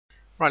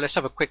Right, let's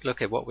have a quick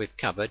look at what we've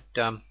covered.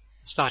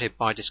 Started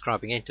by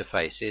describing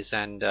interfaces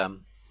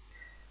and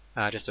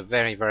just a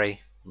very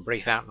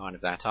brief outline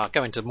of that. I'll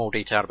go into more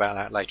detail about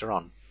that later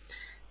on.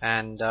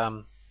 And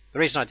the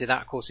reason I did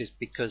that, of course, is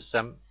because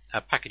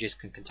packages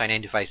can contain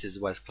interfaces as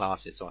well as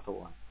classes, so I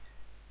thought I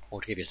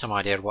ought to give you some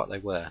idea of what they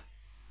were.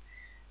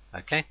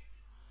 Okay.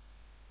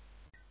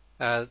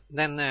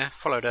 Then there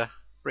followed a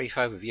brief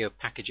overview of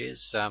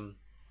packages.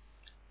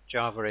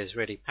 Java is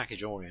really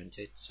package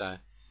oriented, so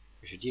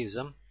we should use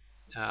them.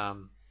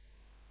 And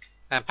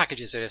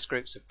packages are just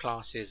groups of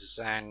classes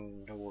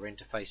and or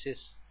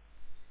interfaces,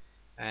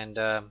 and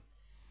the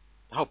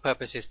whole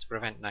purpose is to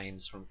prevent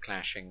names from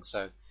clashing,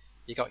 so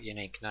you got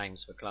unique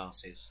names for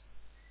classes.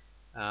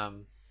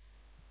 And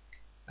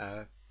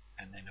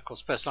then of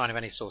course first line of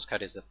any source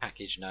code is the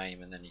package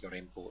name, and then you got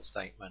import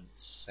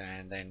statements,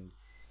 and then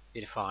you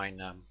define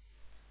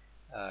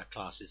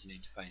classes and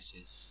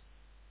interfaces.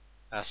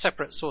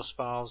 Separate source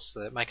files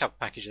that make up a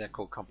package, they're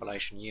called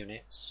compilation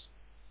units.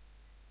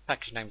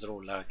 Package names are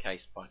all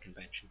lowercase by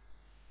convention.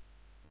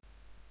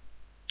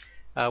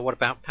 What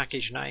about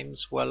package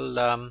names? Well,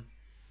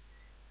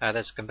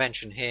 there's a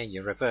convention here.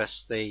 You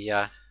reverse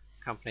the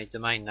company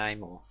domain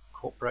name, or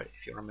corporate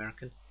if you're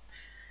American.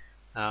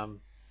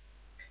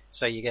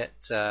 So you get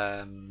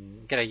a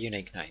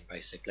unique name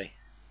basically.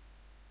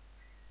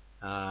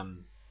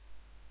 And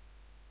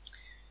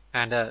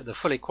the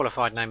fully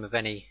qualified name of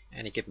any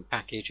given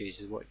package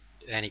is what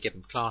any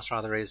given class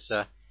rather is.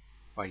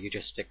 Well, you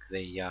just stick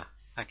the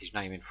package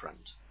name in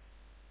front,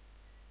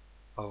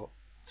 or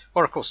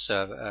of course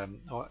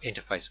or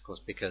interface, of course,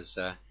 because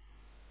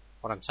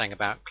what I'm saying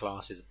about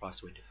classes applies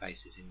to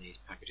interfaces in these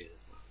packages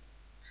as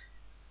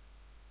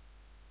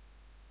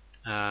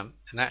well.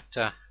 And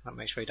that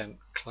makes sure you don't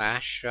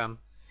clash.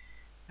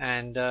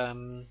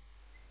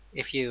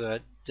 If you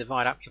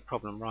divide up your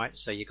problem right,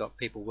 so you've got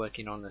people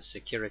working on the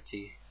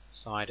security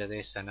side of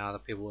this, and other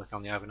people working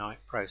on the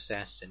overnight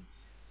process, and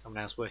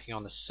someone else working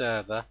on the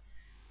server,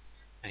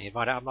 and you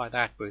divide it up like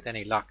that, with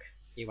any luck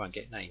you won't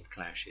get name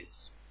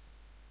clashes.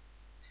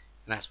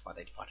 And that's why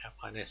they divide it up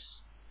like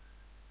this.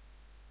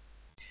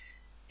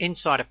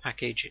 Inside a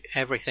package,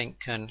 everything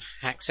can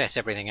access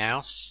everything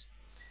else,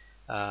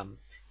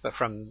 but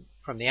from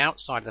the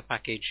outside of the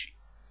package,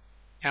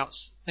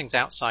 things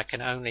outside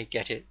can only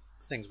get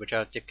things which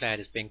are declared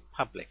as being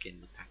public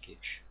in the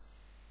package.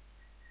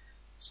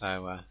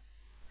 So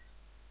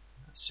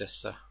that's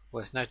just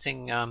worth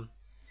noting.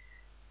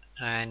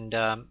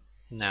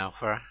 Now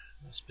for a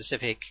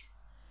specific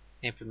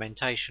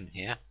implementation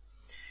here,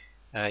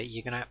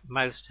 you're going to at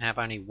most have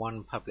only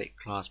one public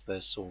class per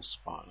source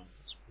file.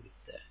 Let's put it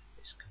there,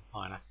 this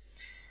compiler.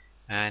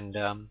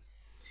 And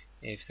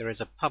if there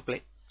is a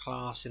public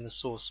class in the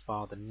source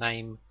file, the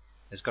name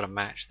has got to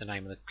match the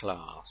name of the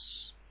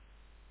class.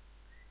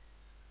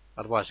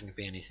 Otherwise it can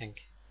be anything.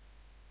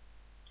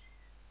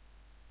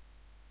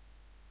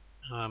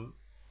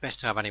 Best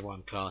to have only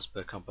one class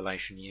per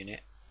compilation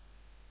unit.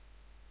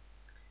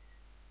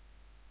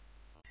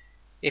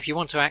 If you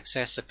want to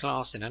access a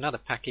class in another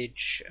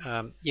package,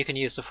 you can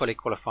use the fully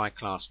qualified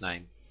class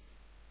name.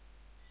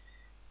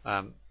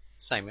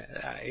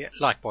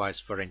 Likewise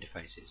for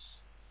interfaces.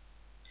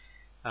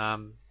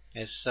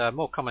 It's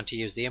more common to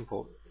use the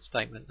import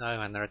statement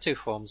though, and there are two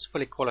forms: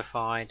 fully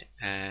qualified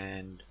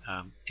and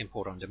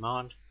import on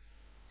demand.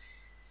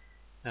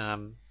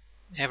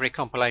 Every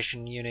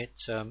compilation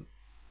unit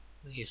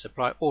you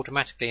supply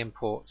automatically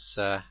imports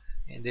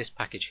in this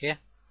package here.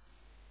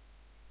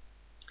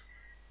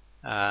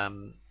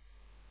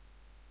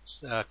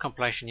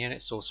 Compilation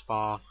unit source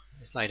file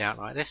is laid out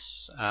like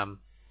this: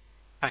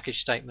 package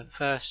statement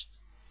first,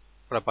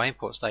 followed by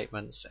import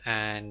statements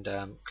and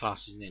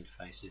classes and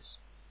interfaces.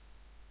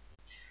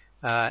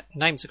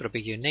 Names are going to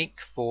be unique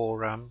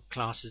for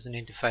classes and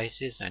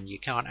interfaces, and you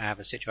can't have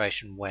a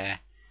situation where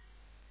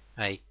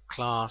a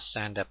class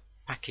and a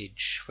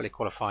package, fully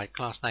qualified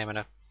class name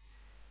and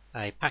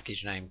a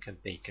package name can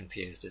be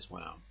confused as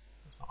well.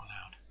 That's not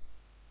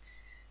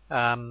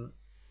allowed.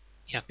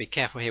 You have to be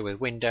careful here with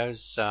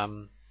Windows.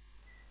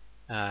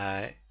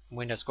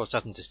 Windows, of course,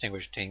 doesn't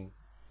distinguish between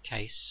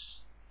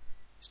case.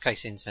 It's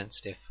case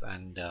insensitive,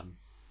 and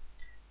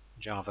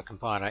Java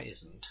compiler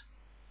isn't.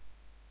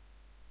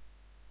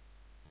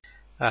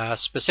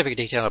 Specific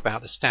detail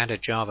about the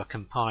standard Java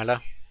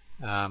compiler.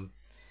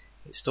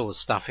 It stores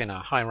stuff in a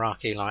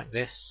hierarchy like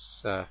this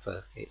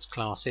for its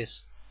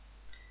classes,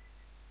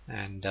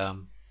 and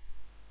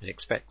it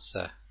expects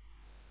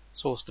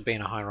source to be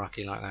in a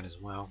hierarchy like that as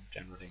well.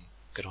 Generally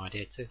a good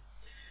idea too.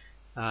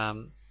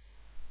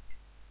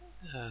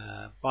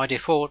 By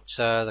default,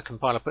 the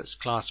compiler puts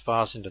class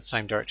files into the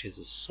same directory as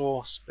the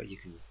source, but you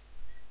can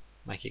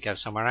make it go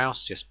somewhere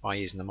else just by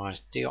using the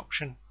 -d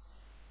option.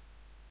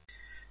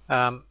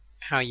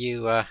 How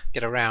you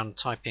get around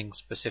typing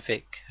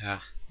specific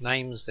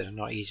names that are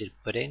not easy to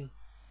put in.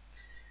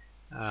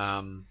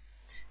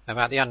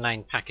 About the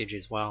unnamed package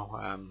as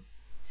well,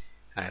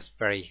 it's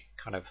very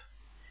kind of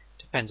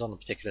depends on the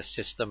particular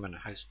system and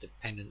host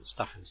dependent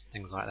stuff and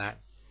things like that.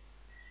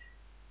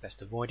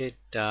 Best avoided.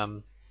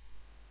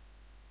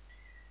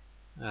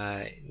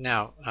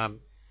 Now,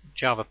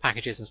 Java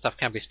packages and stuff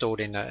can be stored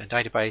in a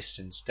database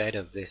instead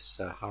of this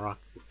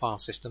hierarchical file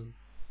system.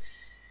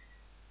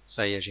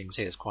 So as you can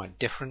see, it's quite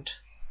different.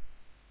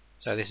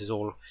 So this is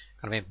all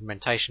kind of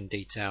implementation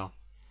detail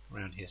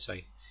around here, so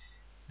you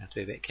have to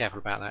be a bit careful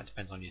about that. It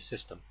depends on your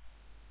system.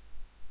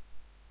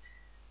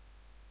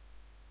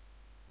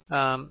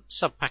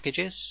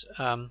 Sub-packages.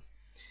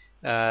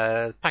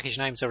 Package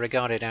names are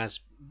regarded as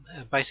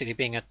basically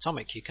being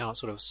atomic. You can't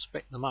sort of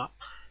split them up.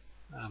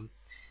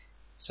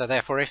 So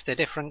therefore, if they're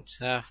different,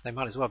 they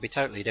might as well be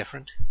totally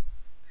different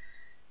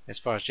as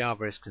far as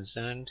Java is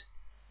concerned.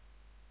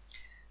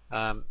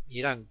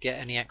 You don't get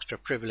any extra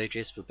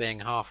privileges for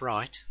being half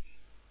right.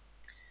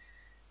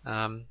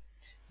 And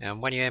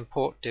when you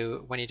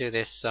do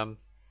this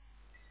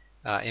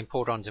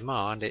import on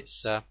demand,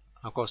 it's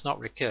of course not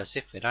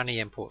recursive. It only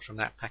imports from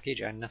that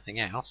package and nothing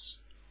else.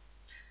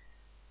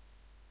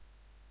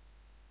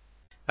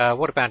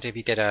 What about if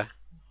you get a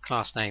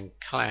class name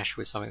clash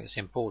with something that's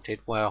imported?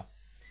 Well,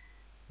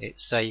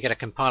 it's you get a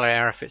compiler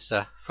error if it's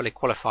a fully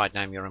qualified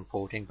name you're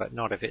importing, but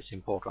not if it's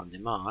import on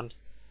demand.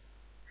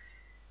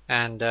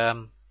 And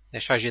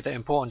it shows you that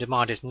import on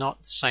demand is not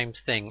the same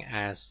thing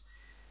as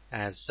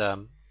a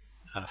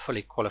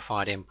fully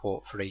qualified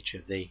import for each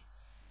of the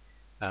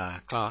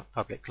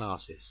public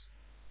classes.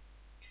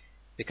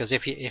 Because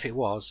if it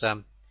was,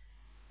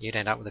 you'd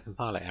end up with a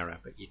compiler error,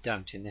 but you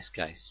don't in this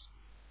case.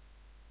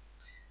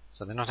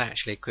 So they're not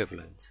actually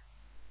equivalent.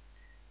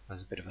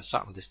 There's a bit of a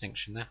subtle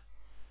distinction there.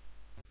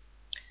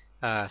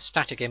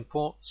 Static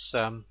imports.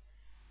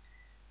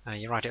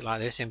 You write it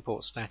like this: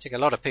 import static. A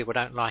lot of people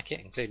don't like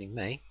it, including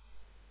me.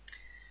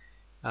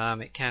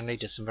 It can lead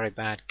to some very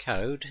bad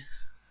code.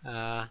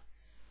 You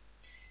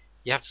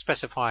have to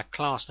specify a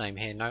class name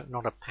here,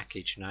 not a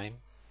package name.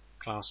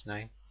 Class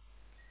name.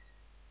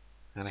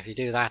 And if you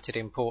do that, it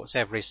imports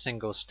every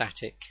single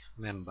static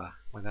member,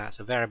 whether that's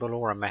a variable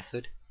or a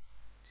method.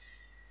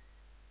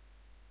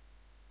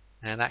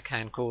 And that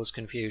can cause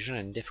confusion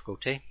and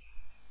difficulty,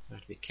 so you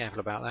have to be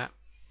careful about that.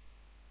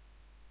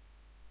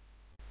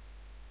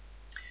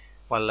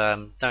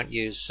 Well, don't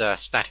use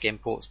static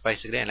imports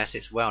basically unless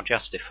it's well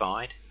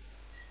justified.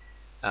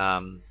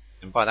 And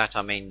by that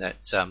I mean that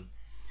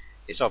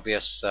it's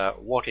obvious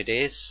what it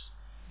is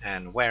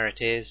and where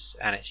it is,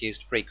 and it's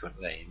used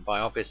frequently. And by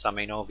obvious I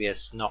mean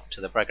obvious not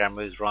to the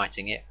programmer who's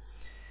writing it,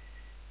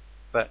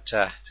 but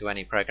to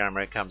any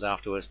programmer who comes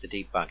afterwards to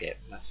debug it.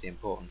 That's the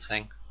important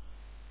thing.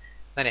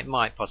 Then it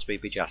might possibly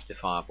be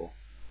justifiable,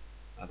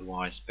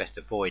 otherwise best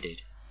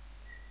avoided.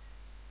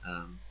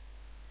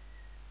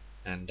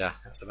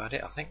 That's about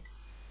it, I think.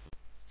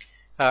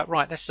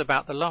 Right, that's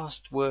about the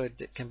last word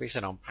that can be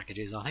said on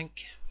packages, I think.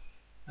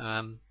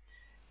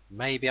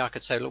 Maybe I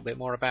could say a little bit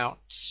more about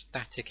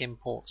static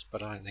imports,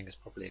 but I don't think it's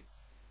probably a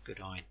good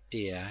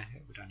idea.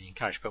 It would only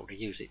encourage people to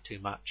use it too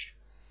much.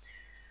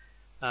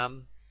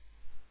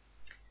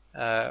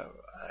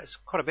 There's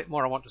quite a bit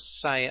more I want to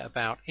say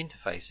about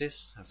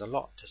interfaces. There's a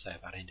lot to say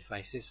about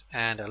interfaces,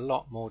 and a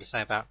lot more to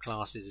say about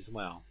classes as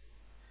well.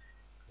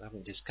 I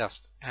haven't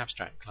discussed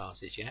abstract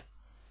classes yet.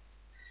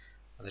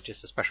 They're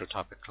just a special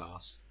type of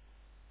class.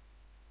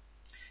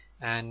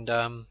 And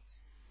of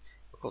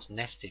course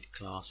nested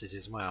classes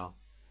as well.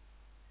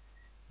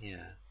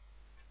 Yeah.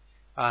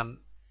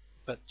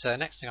 But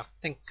next thing I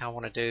think I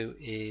want to do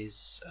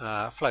is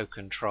flow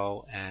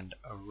control and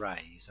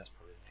arrays. That's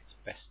probably the next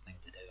best thing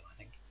to do, I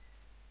think.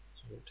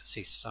 So we want to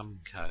see some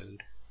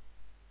code.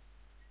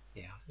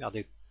 Yeah, I think I'll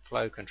do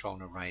flow control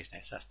and arrays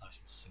next. That's nice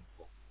and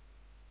simple.